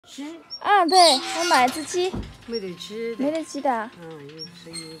鸡？啊，对，我买只鸡。没得鸡的。没得鸡的。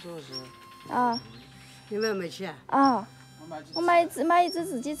有做是。啊。你们没鸡啊？啊。我买一只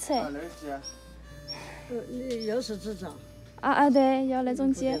自己吃。那个鸡啊？你又是只长。对，要那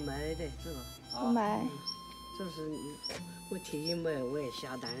种鸡。卖的这个。不卖。这是我提醒买，我也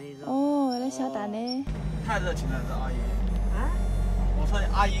下单的一种。哦，为了下单的。太热情了，这阿姨。啊？我说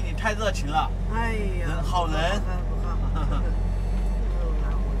阿姨，你太热情了。哎呀，好人。不好。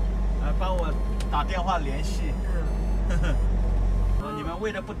来帮我打电话联系。你们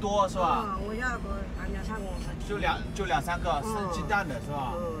喂的不多是吧？我要个2、3公司。就2、3个生鸡蛋的是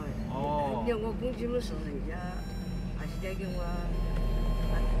吧？哦。连我公鸡们是人家还是得给我，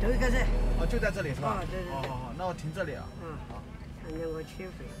都一个噻。哦，就在这里是吧？对。好，那我停这里啊。好。2个缺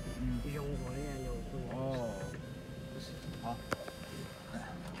费，用过的用过。哦。好。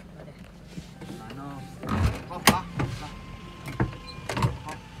来呢。好，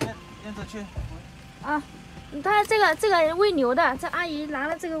燕子去。他这个喂牛的，这阿姨拿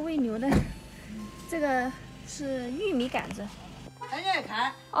了这个喂牛的，这个是玉米杆子。你来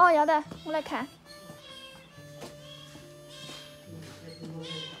看。哦，要的，我来看。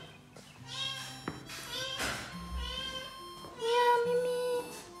咪。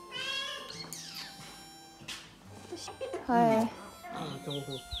哎。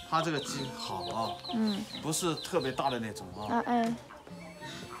它这个鸡好啊。不是特别大的那种啊。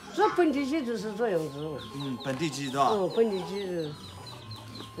这本地鸡就是这样子。本地鸡对吧？本地鸡是。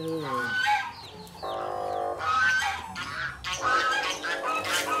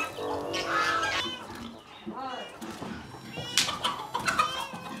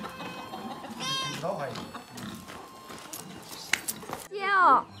鸡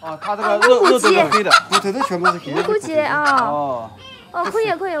哦。它这个肉都是黑的，骨头都全部是黑的。无骨鸡啊。可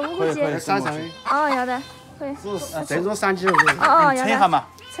以，无骨鸡。山上的。要的，可以。这种3斤。要的。称一下嘛。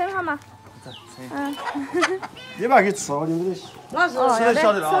称一下嘛。你把它给吃了，你们得。那是要的。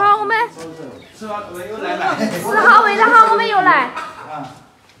吃好我们。吃完我们又来买。吃好喂了好我们又来。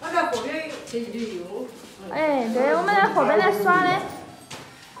那在后面去旅游。对，我们在后边来耍的。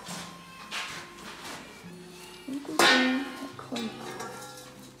无骨鸡还可以。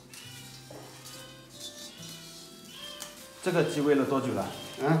这个鸡喂了多久了？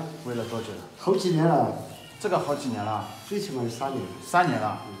喂了多久了？好几年了。这个好几年了。最起码有3年。3年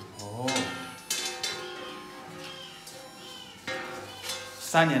了。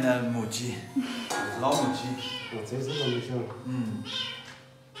3年的母鸡，老母鸡。这是这么小。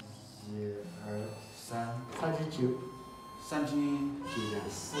1、2、3斤9。3斤9两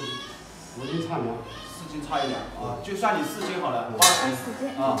4斤差2。4斤差1两啊，就算你4斤好了，8斤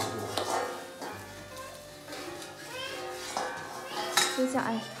啊。就像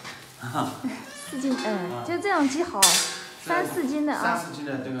4斤，就这种鸡好，3、4斤的啊。3、4斤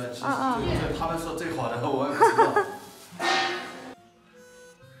的这个鸡，就他们说最好的，我也不知道。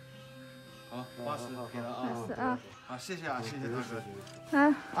好，80给了啊。好，谢谢大哥。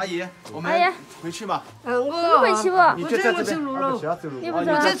阿姨，我们回去吧。你回去不？我在走路了。你不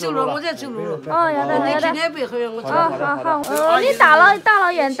走？我在走路。要的。今天背后我。好。你大老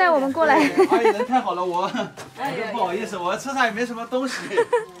远带我们过来。阿姨人太好了，我不好意思，我车上也没什么东西。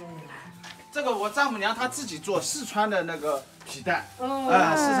这个我丈母娘她自己做四川的那个皮带，是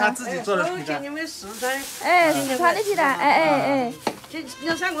她自己做的皮带。你们四川。四川的皮带，这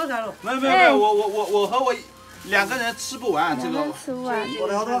2、3个噻了。没有，我和我2个人吃不完这个。吃不完。做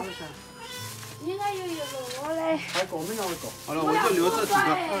了好多。应该有1个嘞。还够没有够。好了，我就留这几个，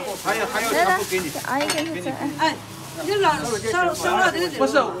还有全部给你。阿姨给你吃。你拿少了这个。不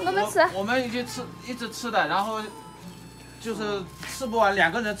是，我们吃。我们已经一直吃的，然后就是吃不完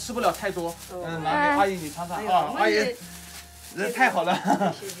，2个人吃不了太多。拿给阿姨你尝尝啊，阿姨人太好了。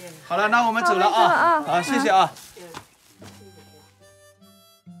谢谢。好了，那我们走了啊。好，谢谢啊。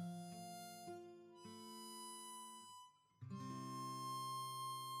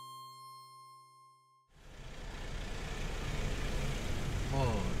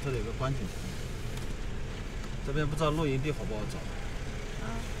这里有个观景台，这边不知道露营地好不好找。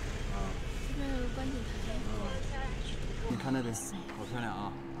这边有个观景台。你看那边，好漂亮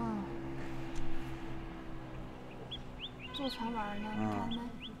啊。坐船玩呢，你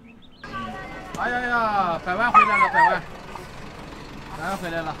看那。哎呀，百万回来了，百万回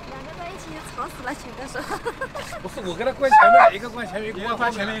来了。2个在一起吵死了，前的时候。不是我跟他关前面，一个关前面，一个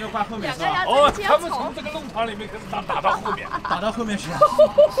关前面，一个关后面，是吧？他们从这个弄堂里面开始打到后面，打到后面去。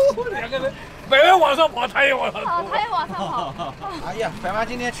2个人，百万往上跑，他也往上跑。他也往上跑。哎呀，百万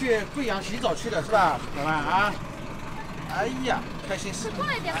今天去贵阳洗澡去了是吧？百万啊。哎呀，开心死了。过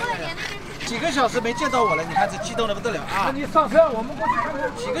来一点，那边。几个小时没见到我了，你看这激动的不得了啊！你上车，我们过去看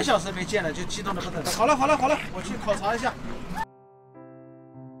看。几个小时没见了，就激动的不得了。好了好了好了，我去考察一下。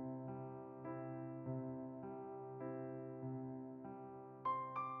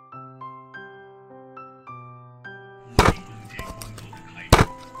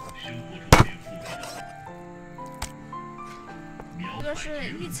这个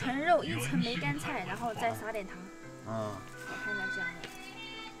是一层肉，一层梅干菜，然后再撒点糖。嗯，看到这样的。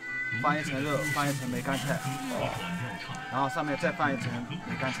放一层肉，放一层梅干菜，然后上面再放一层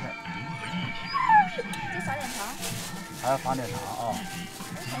梅干菜，再撒点糖。还要放点糖啊。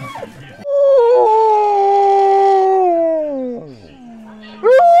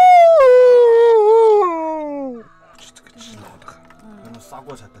这个鸡老的很，用砂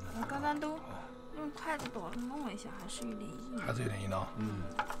锅才炖的。我刚刚都用筷子捣弄了一下，还是有点硬。还是有点硬啊。嗯。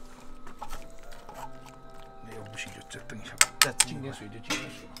没有不行就再炖一下吧，再进点水就进点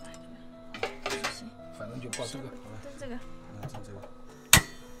水了。行，反正就报这个。炖这个。蒸这个。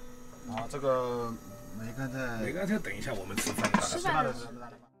然后这个梅干菜。梅干菜等一下我们吃饭的。吃饭的。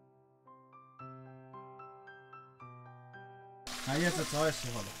俺叶子早也洗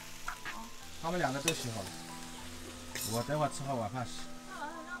好了，他们两个都洗好了。我等会儿吃好晚饭洗。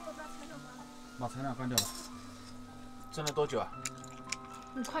把材料关掉吧。蒸了多久啊？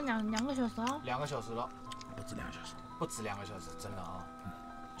你快两个小时啊？2个小时了。不止2个小时。不止2个小时，真的啊。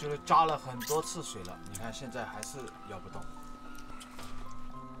就是加了很多次水了，你看现在还是摇不动。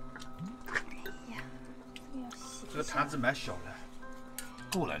这个坛子蛮小的。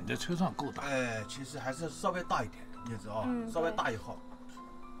够了，你在车上够大。哎，其实还是稍微大一点，叶子啊，稍微大1号。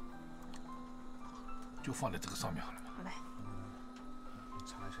就放在这个上面好了嘛。好嘞。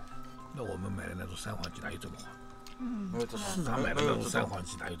尝一下。那我们买的那种三黄鸡哪有这么黄？没有这么。市场买的那种三黄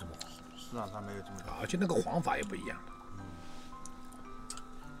鸡哪有这么黄？市场上没有这么大，而且那个黄法也不一样的。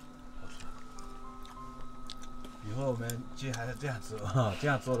以后我们鸡还是这样做啊，这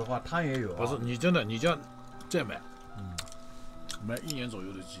样做的话汤也有。不是你真的，你这样再买，买1年左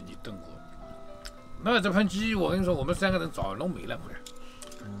右的鸡，你炖过。那这盘鸡，我跟你说，我们3个人早弄没了，快。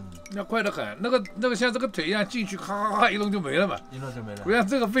那快得很，那个像这个腿一样进去，咔咔咔一弄就没了嘛，一弄就没了。不像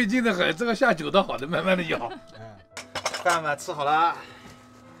这个费劲的很，这个下酒的好的，慢慢的咬。饭嘛吃好了，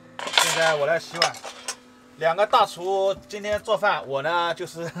现在我来洗碗。2个大厨今天做饭，我呢就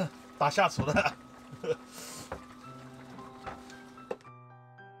是打下厨的。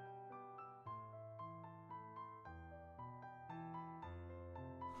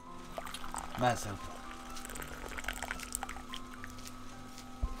慢生活。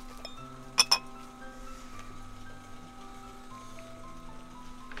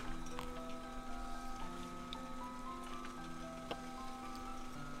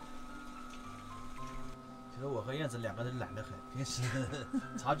其实我和燕子2个人懒得很，平时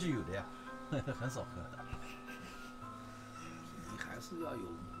茶具有的呀，很少喝的。你还是要有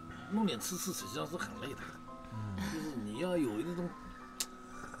弄点吃，实际上是很累的。就是你要有那种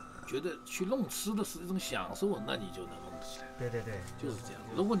觉得去弄吃的是一种享受，那你就能弄得起来。对，就是这样。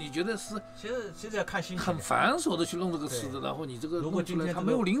如果你觉得是其实要看心情，很繁琐的去弄这个吃的，然后你这个弄出来它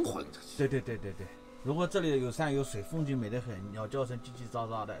没有灵魂。对。如果这里有山有水，风景美得很，鸟叫声叽叽喳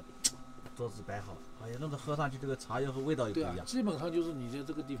喳的，桌子摆好，哎呀，那个喝上去这个茶叶和味道也不一样。基本上就是你在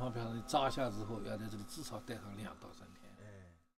这个地方，比方说你扎下之后，要在这里至少待上2到3天。